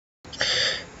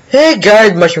Hey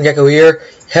guys, Mushroom Gecko here.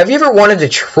 Have you ever wanted to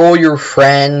troll your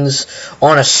friends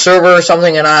on a server or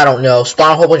something and I don't know,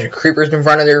 spawn a whole bunch of creepers in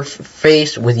front of their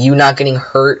face with you not getting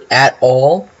hurt at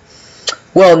all?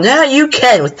 Well, now you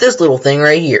can with this little thing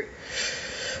right here.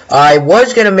 I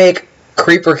was going to make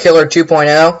Creeper Killer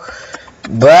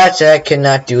 2.0, but I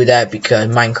cannot do that because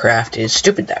Minecraft is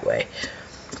stupid that way.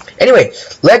 Anyway,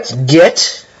 let's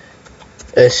get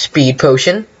a speed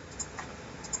potion.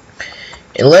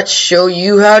 And let's show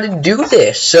you how to do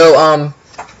this. So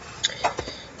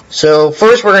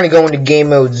first we're going to go into game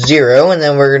mode 0, and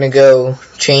then we're going to go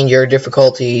change our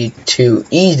difficulty to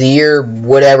easy or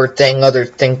whatever other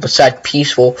thing besides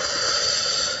peaceful.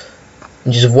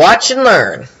 And just watch and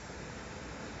learn.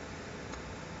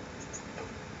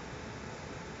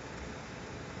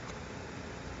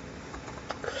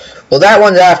 Well, that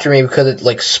one's after me because it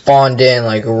like spawned in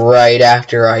like right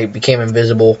after I became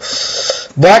invisible.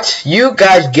 But you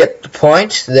guys get the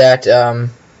point that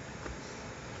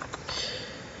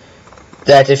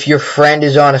that if your friend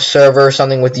is on a server or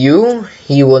something with you,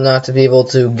 he will not be able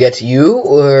to get you,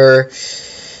 or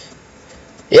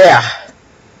yeah,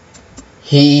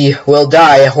 he will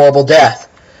die a horrible death.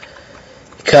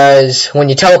 Because when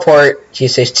you teleport, you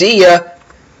say see ya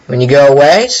when you go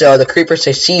away, so the creepers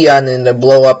say see ya and then they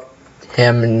blow up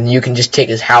him, and you can just take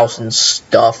his house and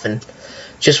stuff and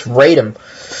just raid him.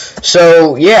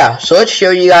 So yeah, so let's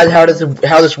show you guys how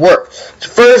this works. So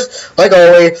first, like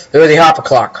always, there's a hopper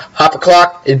clock. Hopper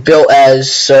clock is built as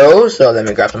so let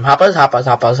me grab some hoppers.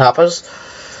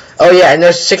 Oh yeah, and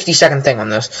there's a 60-second thing on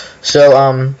this.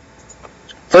 So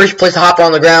first you place the hopper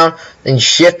on the ground, then you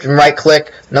shift and right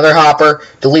click another hopper,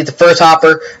 delete the first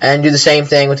hopper, and do the same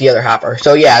thing with the other hopper.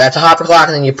 So yeah, that's a hopper clock,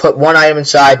 and then you put one item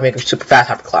inside, make a super fast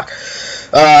hopper clock.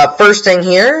 First thing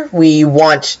here, we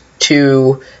want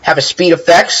to have a speed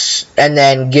effects and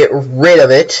then get rid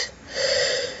of it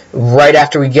right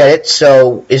after we get it.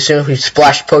 So as soon as we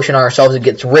splash potion on ourselves, it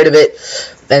gets rid of it.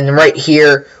 And right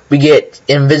here we get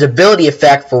invisibility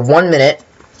effect for 1 minute,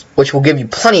 which will give you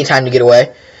plenty of time to get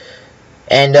away.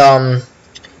 And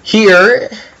here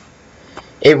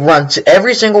it runs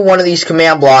every single one of these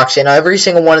command blocks, and every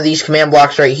single one of these command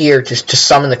blocks right here just to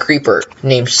summon the creeper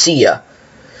named Sia.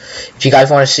 If you guys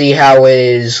want to see how it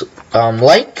is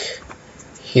like,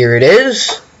 here it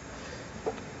is.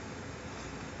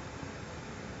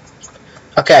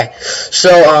 Okay,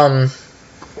 so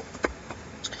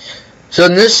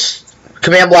in this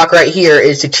command block right here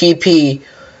is the TP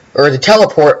or the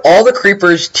teleport all the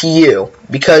creepers to you,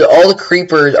 because all the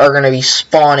creepers are going to be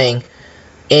spawning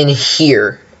in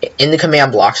here in the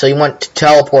command block, so you want to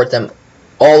teleport them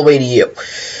all the way to you.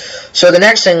 So the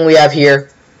next thing we have here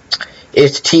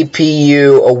is to TP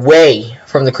you away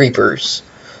from the creepers.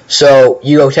 So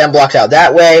you go 10 blocks out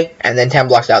that way, and then 10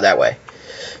 blocks out that way.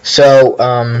 So,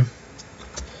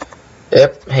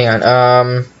 hang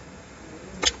on,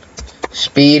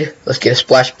 speed, let's get a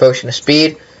splash potion of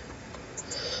speed.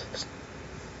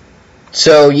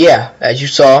 So yeah, as you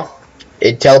saw,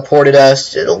 it teleported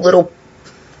us a little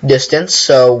distance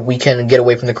so we can get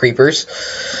away from the creepers.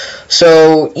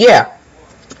 So yeah,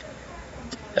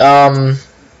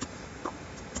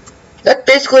 that's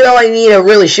basically all I need to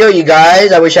really show you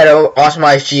guys. I wish I had an awesome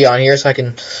ISG on here so I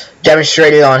can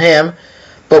demonstrate it on him.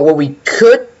 But what we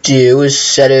could do is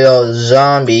set it all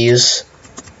zombies.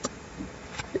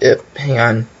 Hang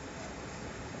on.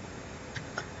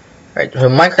 Alright, so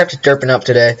Minecraft is derping up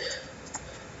today.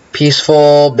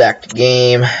 Peaceful, back to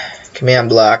game, command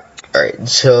block. Alright,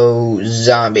 so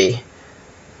zombie.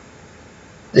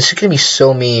 This is gonna be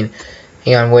so mean.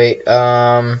 Hang on, wait.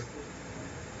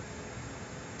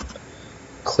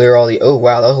 Clear all the. Oh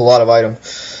wow, that was a lot of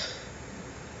items.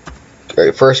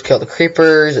 Alright, first kill the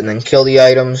creepers, and then kill the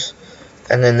items,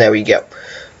 and then there we go.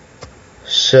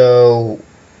 So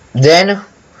then,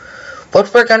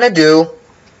 what we're gonna do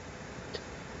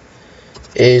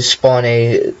is spawn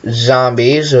a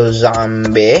zombie. So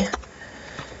zombie.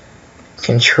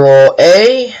 Control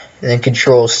A, and then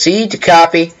Control C to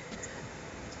copy.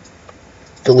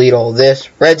 Delete all this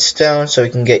redstone so we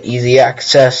can get easy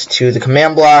access to the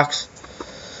command blocks.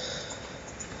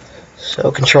 So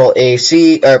Control A,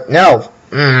 C, no.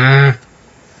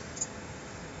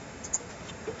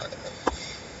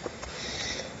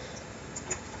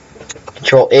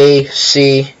 Control A,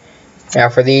 C. Now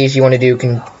for these, you want to do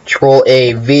Control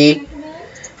A, V,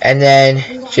 and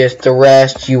then just the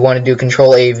rest, you want to do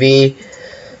Control A, V,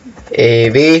 A,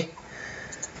 V,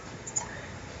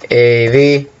 A,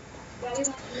 V,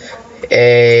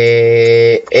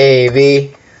 A,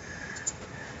 V,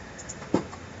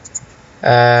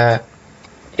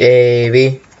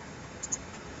 AV,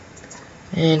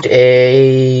 and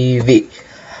AV.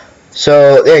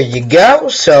 So there you go.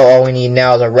 So all we need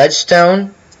now is a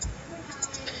redstone,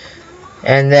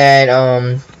 and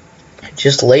then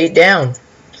just lay it down,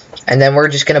 and then we're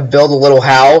just gonna build a little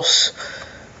house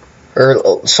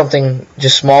or something,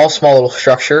 just small little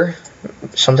structure,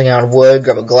 something out of wood.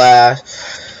 Grab a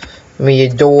glass,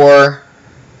 maybe a door,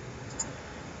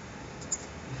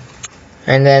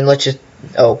 and then let's just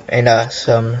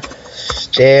some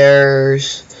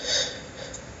stairs,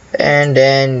 and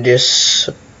then just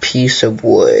a piece of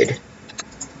wood.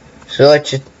 So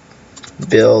let's just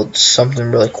build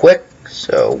something really quick.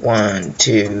 So 1,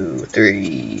 2,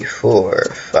 3, 4,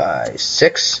 5,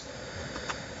 6.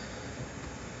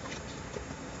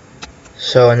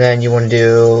 So and then you want to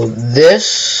do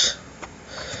this.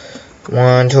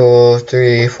 1, 2,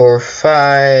 3, 4,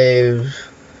 5.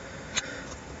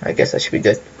 I guess that should be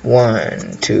good.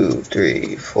 1, 2,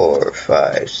 3, 4,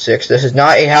 5, 6. This is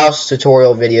not a house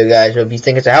tutorial video, guys. So if you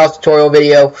think it's a house tutorial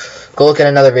video, go look at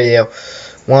another video.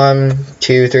 1,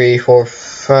 2, 3, 4,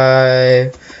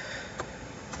 5.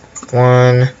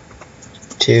 1,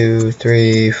 2,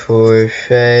 3, 4,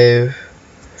 5,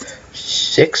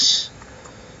 6.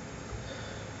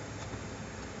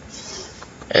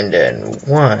 And then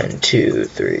 1, 2,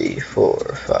 3,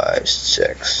 4, 5,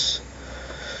 6.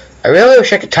 I really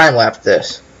wish I could time lapse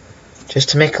this, just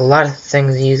to make a lot of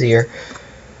things easier.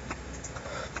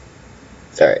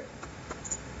 Alright.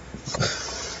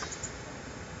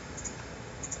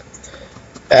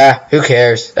 Who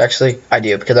cares? Actually, I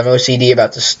do, because I'm OCD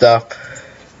about this stuff.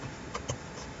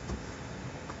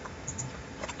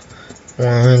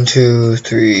 1, 2,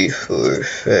 3, 4,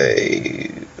 5. I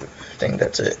think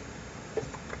that's it.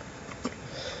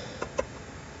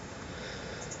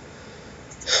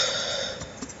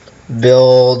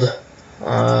 Build,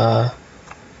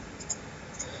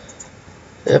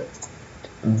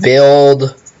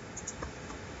 build,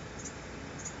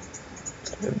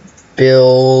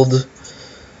 build,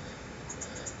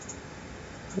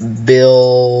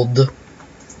 build,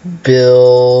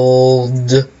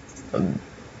 build,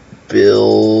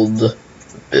 build,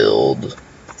 build,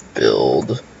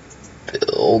 build,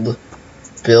 build,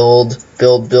 build,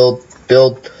 build, build,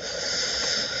 build.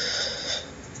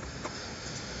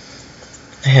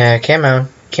 Yeah, come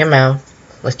on.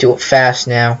 Let's do it fast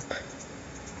now.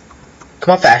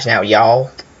 Come on, fast now,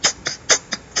 y'all.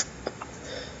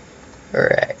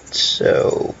 Alright,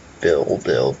 so build,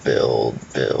 build, build,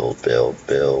 build, build,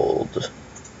 build,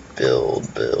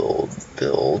 build, build,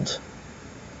 build.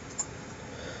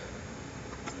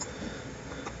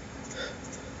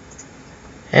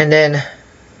 And then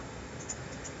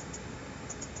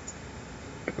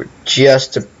we're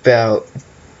just about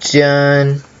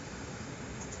done.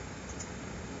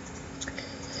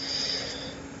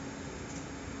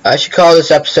 I should call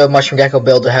this episode Mushroom Gecko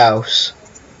Build a House.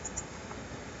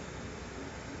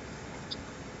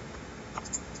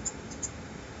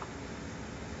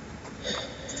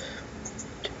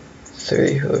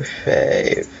 Three, 4,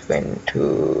 5, 1,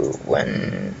 2,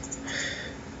 1.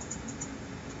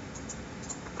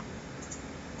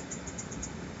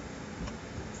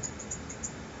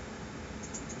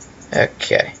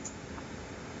 Okay.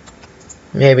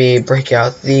 Maybe break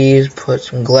out these, put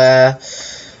some glass.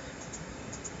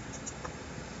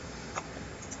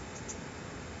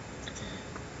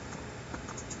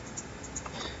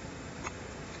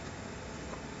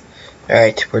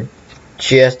 Alright, we're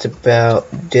just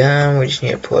about done. We just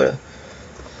need to put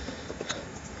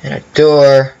in a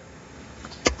door.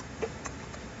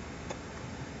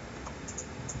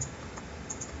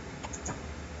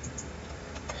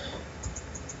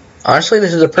 Honestly,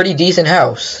 this is a pretty decent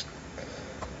house.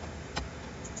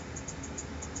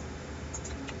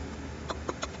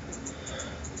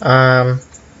 I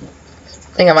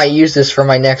think I might use this for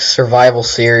my next survival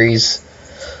series.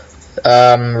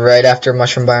 Right after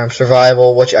Mushroom Biome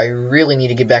Survival, which I really need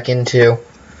to get back into.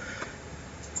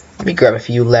 Let me grab a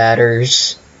few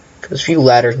ladders, because a few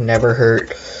ladders never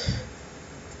hurt.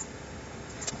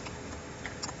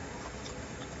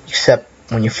 Except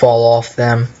when you fall off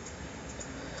them.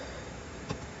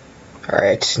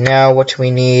 Alright, now what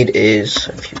we need is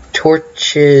a few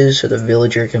torches so the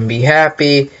villager can be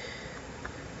happy.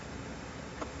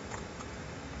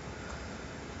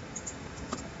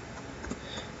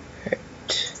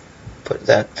 Put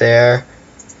that there,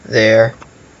 there,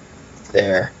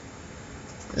 there,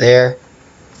 there.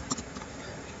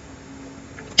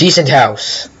 Decent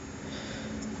house.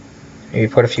 Maybe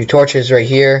put a few torches right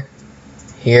here,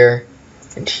 here,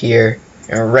 and here,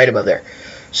 and right above there.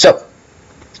 So,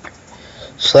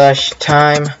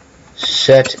 /time,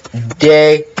 set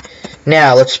day.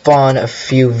 Now, let's spawn a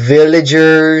few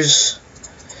villagers.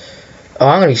 Oh,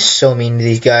 I'm gonna be so mean to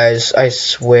these guys. I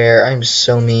swear, I'm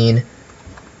so mean.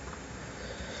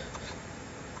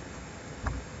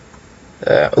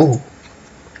 Ooh.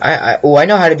 I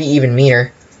know how to be even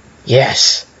meaner.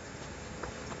 Yes.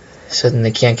 So then they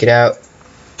can't get out.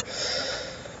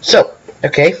 So,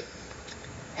 okay.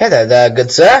 Hey there,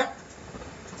 good sir.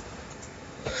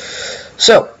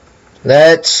 So,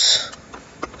 let's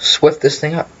swift this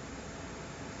thing up.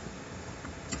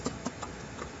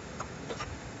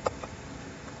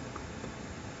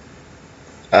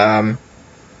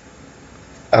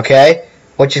 Okay.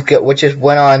 What just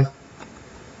went on?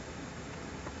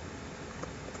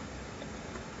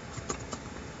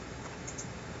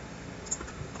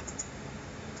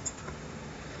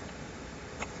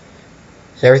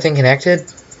 Is everything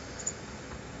connected?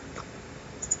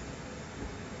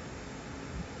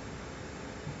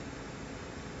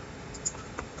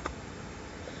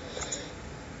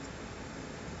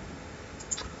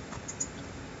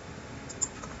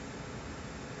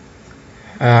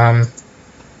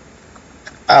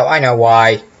 Oh, I know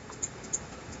why.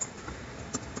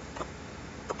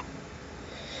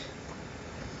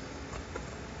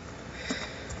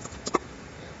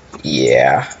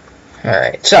 Yeah.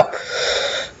 Alright, so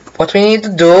what we need to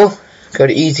do, go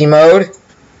to easy mode.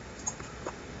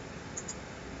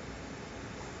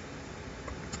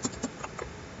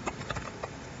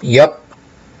 Yep.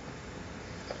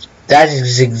 That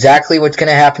is exactly what's going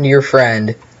to happen to your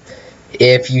friend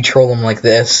if you troll him like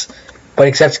this. But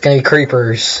except it's going to be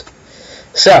creepers.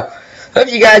 So,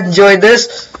 hope you guys enjoyed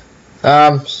this.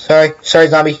 Sorry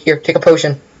zombie. Here, take a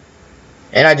potion.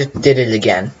 And I just did it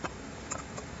again.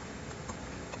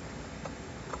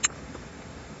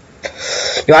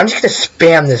 You know, I'm just going to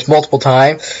spam this multiple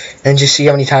times and just see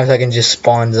how many times I can just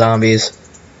spawn zombies.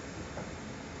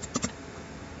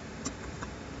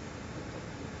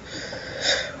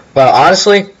 Well,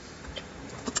 honestly,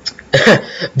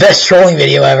 best trolling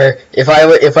video ever. If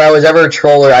I was ever a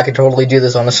troller, I could totally do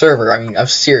this on a server. I mean, I'm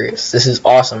serious. This is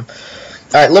awesome.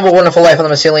 Alright, live a wonderful life on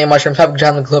the mycelium mushrooms, have a good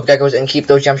time with the club geckos, and keep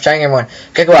those gems shining, everyone.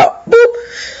 Gecko out. Boop!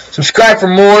 Subscribe for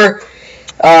more.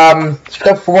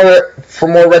 Subscribe for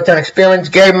more Redstone Experiments,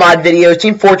 Gary Mod videos,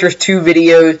 Team Fortress 2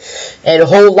 videos, and a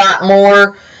whole lot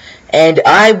more. And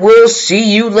I will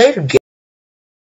see you later, guys.